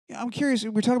I'm curious,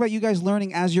 we're talking about you guys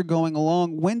learning as you're going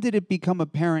along. When did it become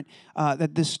apparent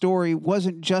that this story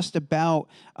wasn't just about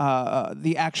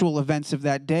the actual events of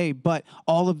that day, but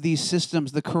all of these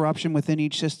systems, the corruption within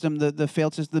each system, the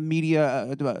failed system, the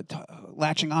media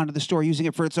latching onto the story, using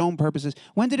it for its own purposes?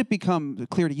 When did it become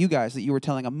clear to you guys that you were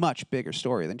telling a much bigger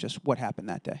story than just what happened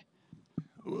that day?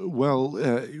 Well,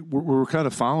 we're kind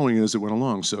of following as it went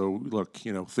along. So, look,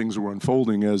 things were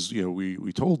unfolding as,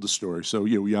 we told the story. So,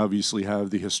 we obviously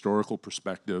have the historical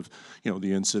perspective,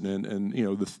 the incident and,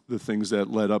 the things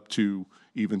that led up to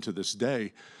even to this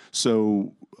day.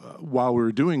 So while we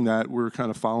were doing that, we're kind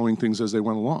of following things as they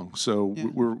went along. So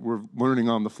we're learning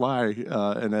on the fly,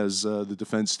 and as the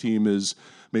defense team is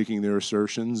making their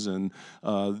assertions and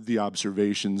the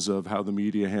observations of how the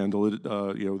media handle it,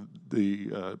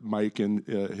 Mike and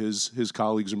his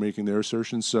colleagues are making their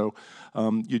assertions. So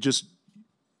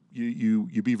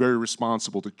you be very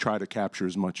responsible to try to capture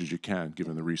as much as you can,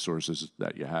 given the resources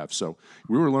that you have. So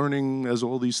we were learning as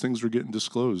all these things were getting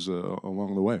disclosed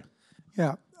along the way.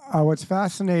 Yeah. What's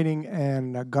fascinating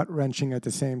and gut-wrenching at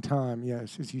the same time,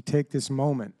 yes, is you take this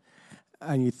moment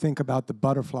and you think about the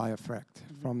butterfly effect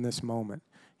from this moment.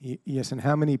 Yes, and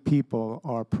how many people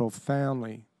are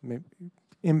profoundly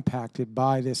impacted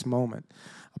by this moment.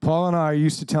 Paul and I are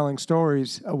used to telling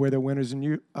stories where the winners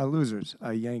and losers.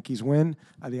 Yankees win,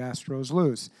 the Astros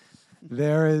lose.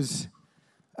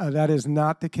 That is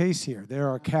not the case here. There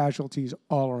are casualties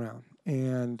all around,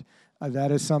 and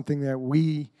that is something that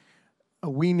we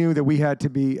knew that we had to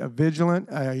be vigilant,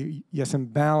 yes,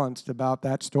 and balanced about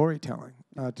that storytelling,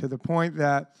 to the point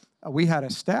that we had a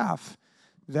staff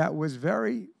that was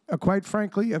very, quite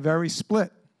frankly, very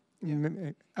split,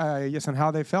 yes, on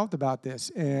how they felt about this.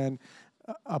 And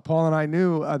Paul and I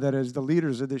knew that as the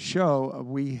leaders of this show,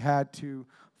 we had to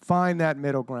find that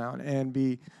middle ground and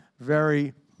be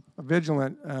very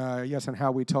vigilant, yes, on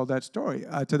how we told that story,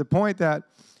 to the point that,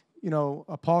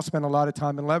 Paul spent a lot of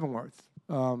time in Leavenworth.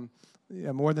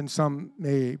 More than some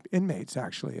inmates,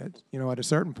 actually, at a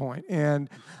certain point. And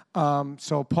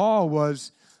so Paul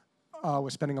was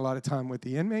spending a lot of time with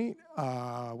the inmate,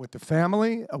 with the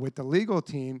family, with the legal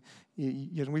team.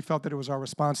 And we felt that it was our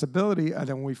responsibility that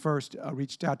when we first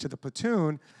reached out to the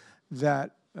platoon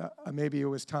that maybe it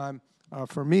was time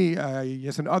for me,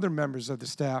 yes, and other members of the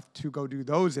staff to go do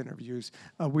those interviews.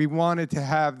 We wanted to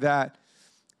have that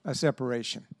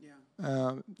separation,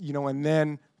 and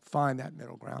then find that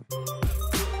middle ground.